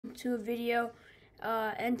to a video,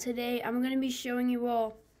 and today I'm going to be showing you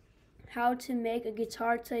all how to make a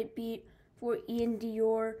guitar type beat for Ian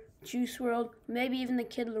Dior, Juice WRLD, maybe even the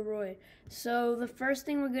Kid Laroi. So the first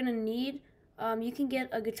thing we're going to need, you can get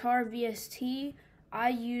a guitar VST. I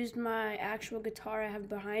used my actual guitar I have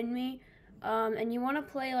behind me, and you want to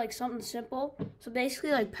play like something simple, so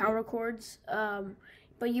basically like power chords,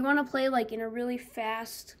 but you want to play like in a really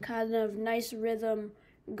fast kind of nice rhythm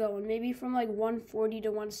going, maybe from like 140 to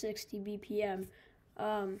 160 BPM.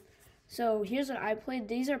 So here's what I played.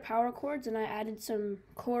 These are power chords, and I added some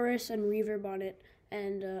chorus and reverb on it,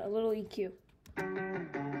 and a little EQ.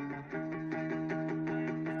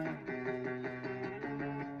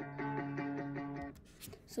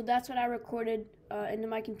 So that's what I recorded into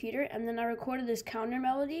my computer, and then I recorded this counter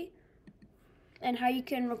melody. And how you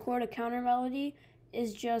can record a counter melody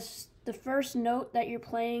is just the first note that you're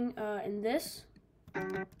playing in this.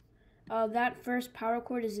 That first power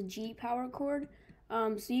chord is a G power chord.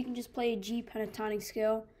 So you can just play a G pentatonic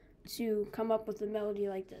scale to come up with a melody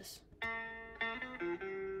like this.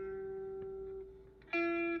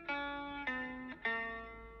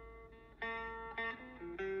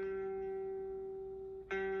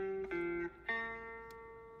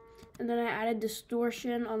 And then I added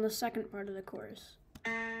distortion on the second part of the chorus,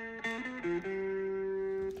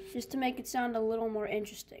 just to make it sound a little more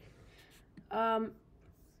interesting.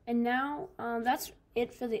 And now that's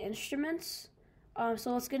it for the instruments.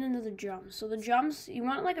 So let's get into the drums. So the drums, you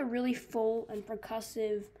want like a really full and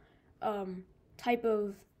percussive type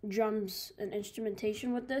of drums and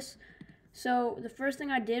instrumentation with this. So the first thing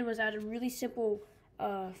I did was add a really simple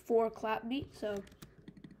 4-clap beat. So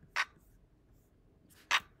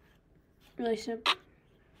really simple.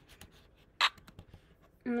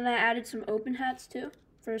 And then I added some open hats too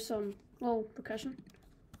for some little percussion.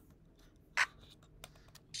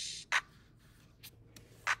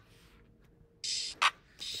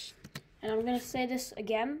 And I'm gonna say this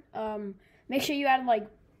again. Make sure you add like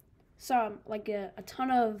a ton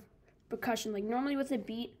of percussion. Like normally with a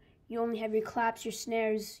beat, you only have your claps, your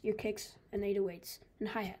snares, your kicks, and 808s and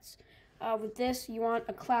hi-hats. With this, you want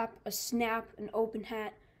a clap, a snap, an open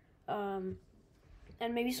hat, and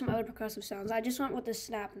maybe some other percussive sounds. I just went with the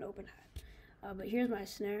snap and open hat. But here's my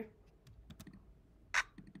snare.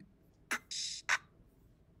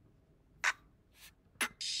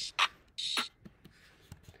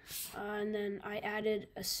 And then I added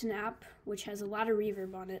a snap, which has a lot of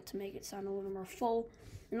reverb on it to make it sound a little more full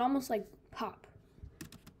and almost like pop.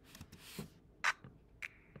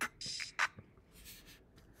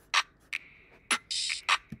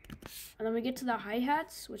 And then we get to the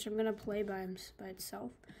hi-hats, which I'm going to play by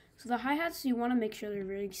itself. So the hi-hats, you want to make sure they're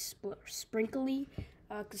really sprinkly,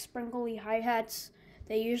 because sprinkly hi-hats,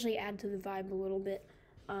 they usually add to the vibe a little bit.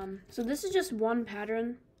 So this is just one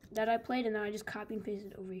pattern that I played, and then I just copy and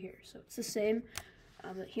pasted over here. So it's the same,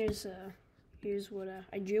 but here's what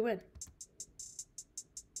I drew in.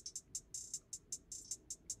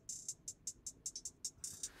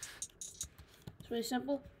 It's really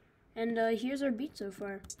simple, and here's our beat so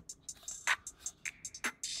far.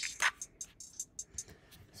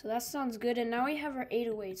 So that sounds good, and now we have our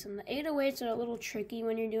 808s, and the 808s are a little tricky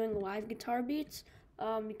when you're doing live guitar beats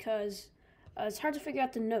because it's hard to figure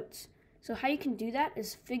out the notes. So how you can do that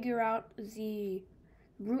is figure out the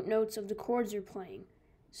root notes of the chords you're playing.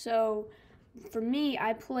 So for me,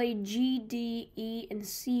 I play G, D, E, and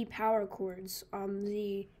C power chords on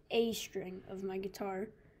the A string of my guitar.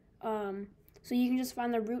 So you can just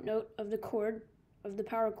find the root note of the chord, of the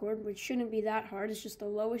power chord, which shouldn't be that hard. It's just the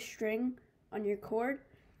lowest string on your chord.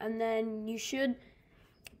 And then you should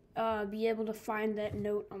be able to find that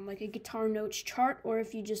note on like a guitar notes chart, or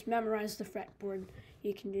if you just memorize the fretboard,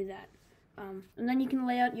 you can do that. And then you can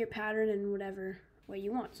lay out your pattern in whatever way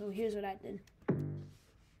you want. So here's what I did.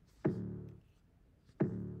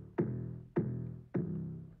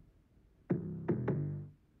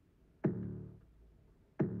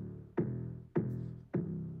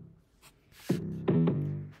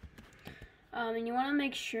 And you want to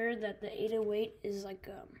make sure that the 808 is like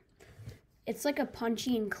it's like a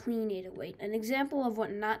punchy and clean 808. An example of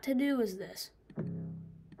what not to do is this.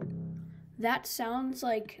 That sounds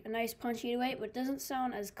like a nice punchy 808, but it doesn't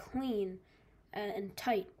sound as clean and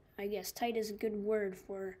tight. I guess tight is a good word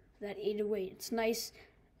for that 808. It's nice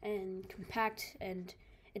and compact, and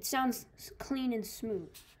it sounds clean and smooth.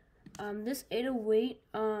 This 808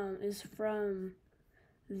 is from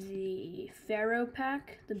the Pharaoh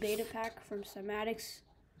pack, the beta pack from Cymatics.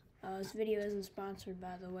 This video isn't sponsored,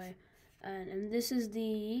 by the way. And this is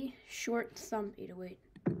the short thumb 808.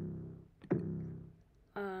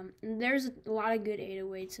 And there's a lot of good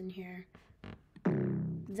 808s in here.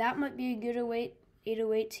 that might be a good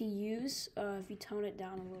 808 to use if you tone it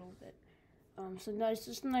down a little bit. So nice,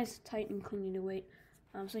 just a nice, tight and clean 808.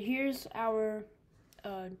 So here's our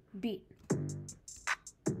beat.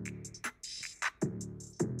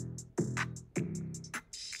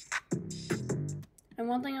 And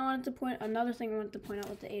another thing I wanted to point out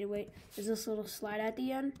with the 808 is this little slide at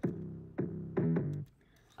the end.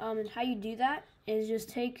 And how you do that is just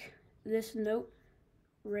take this note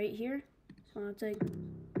right here. So I'll take,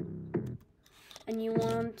 and you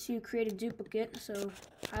want to create a duplicate. So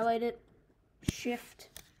highlight it, Shift,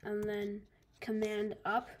 and then Command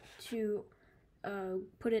up to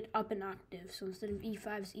put it up an octave. So instead of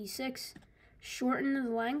E5 is E6. Shorten the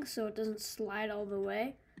length so it doesn't slide all the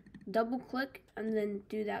way. Double click and then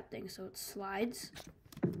do that thing so it slides.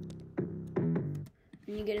 And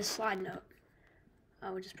you get a slide note,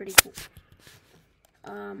 which is pretty cool.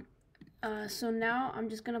 So now I'm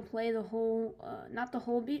just gonna play the whole, not the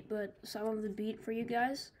whole beat, but some of the beat for you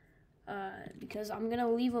guys, because I'm gonna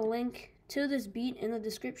leave a link to this beat in the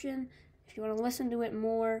description if you want to listen to it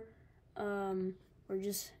more, or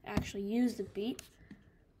just actually use the beat.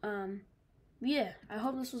 Yeah, I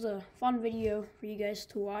hope this was a fun video for you guys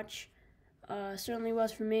to watch. Certainly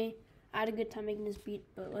was for me. I had a good time making this beat,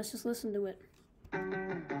 but let's just listen to it.